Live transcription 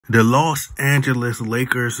The Los Angeles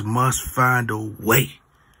Lakers must find a way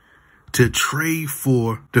to trade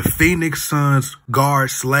for the Phoenix Suns guard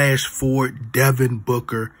 / forward Devin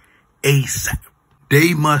Booker ASAP.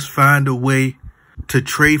 They must find a way to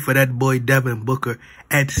trade for that boy Devin Booker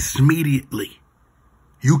immediately.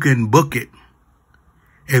 You can book it.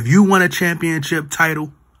 If you want a championship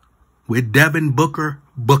title with Devin Booker,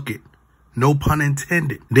 book it. No pun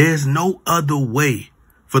intended. There's no other way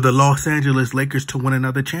for the Los Angeles Lakers to win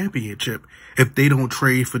another championship if they don't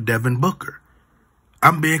trade for Devin Booker.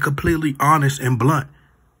 I'm being completely honest and blunt.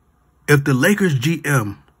 If the Lakers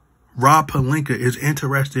GM, Rob Pelinka, is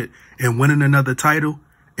interested in winning another title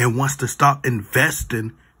and wants to stop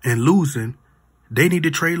investing and losing, they need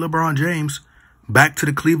to trade LeBron James back to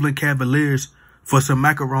the Cleveland Cavaliers for some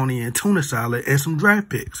macaroni and tuna salad and some draft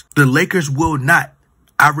picks. The Lakers will not,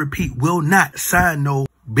 I repeat, will not sign no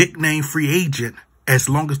big name free agent as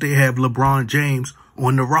long as they have LeBron James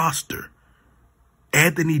on the roster.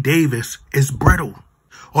 Anthony Davis is brittle.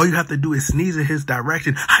 All you have to do is sneeze in his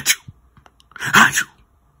direction, achoo, achoo,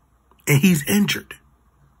 and he's injured.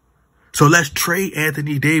 So let's trade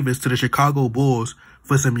Anthony Davis to the Chicago Bulls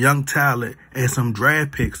for some young talent and some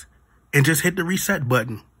draft picks and just hit the reset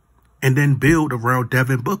button and then build around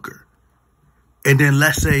Devin Booker. And then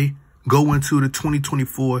let's say go into the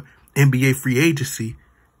 2024 NBA free agency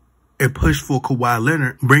and push for Kawhi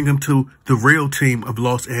Leonard, bring him to the real team of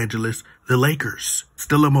Los Angeles, the Lakers.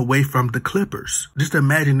 Steal him away from the Clippers. Just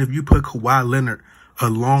imagine if you put Kawhi Leonard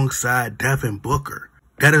alongside Devin Booker.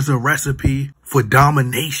 That is a recipe for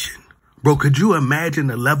domination. Bro, could you imagine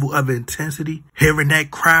the level of intensity hearing that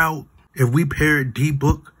crowd if we paired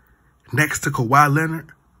D-Book next to Kawhi Leonard?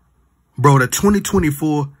 Bro, the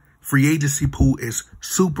 2024 free agency pool is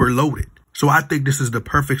super loaded. So I think this is the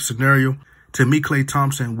perfect scenario. To me, Klay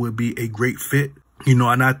Thompson would be a great fit. And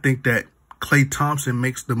I think that Klay Thompson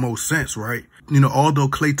makes the most sense, right? Although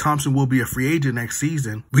Klay Thompson will be a free agent next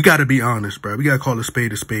season, we got to be honest, bro. We got to call a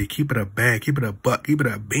spade a spade. Keep it a bag. Keep it a buck. Keep it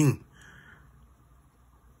a bean.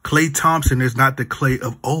 Klay Thompson is not the Klay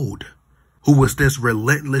of old, who was this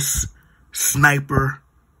relentless sniper,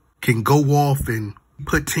 can go off and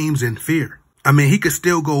put teams in fear. I mean, he could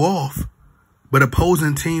still go off, but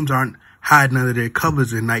opposing teams aren't hiding under their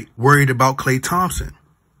covers at night, worried about Klay Thompson.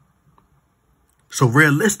 So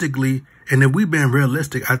realistically, and if we've been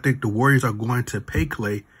realistic, I think the Warriors are going to pay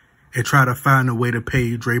Klay and try to find a way to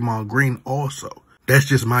pay Draymond Green also. That's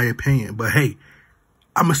just my opinion. But hey,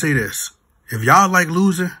 I'm going to say this. If y'all like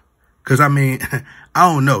losing, because I mean,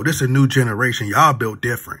 I don't know. This is a new generation. Y'all built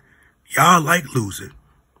different. Y'all like losing.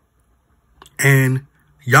 And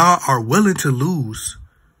y'all are willing to lose.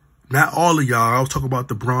 Not all of y'all. I was talking about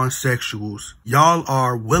the bronze sexuals. Y'all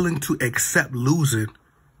are willing to accept losing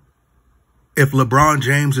if LeBron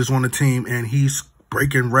James is on the team and he's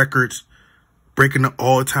breaking records, breaking the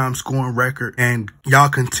all-time scoring record, and y'all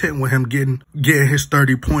content with him getting his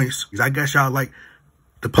 30 points. I guess y'all like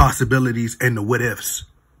the possibilities and the what-ifs.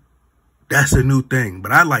 That's a new thing,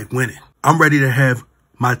 but I like winning. I'm ready to have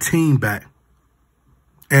my team back.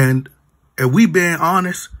 And if we being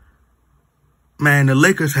honest, man, the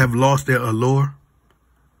Lakers have lost their allure.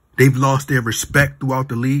 They've lost their respect throughout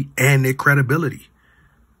the league and their credibility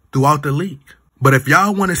throughout the league. But if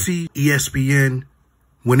y'all want to see ESPN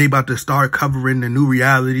when they about to start covering the new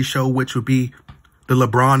reality show, which would be the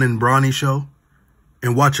LeBron and Bronny show,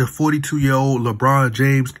 and watch a 42-year-old LeBron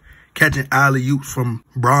James catching alley-oops from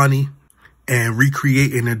Bronny and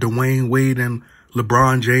recreating a Dwayne Wade and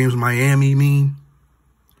LeBron James Miami meme,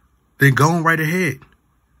 then go on right ahead.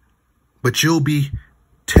 But you'll be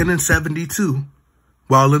 10-72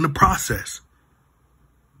 while in the process.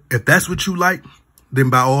 If that's what you like, then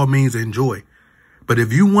by all means enjoy. But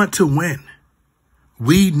if you want to win,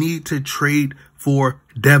 we need to trade for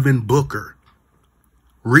Devin Booker,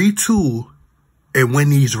 retool, and win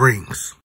these rings.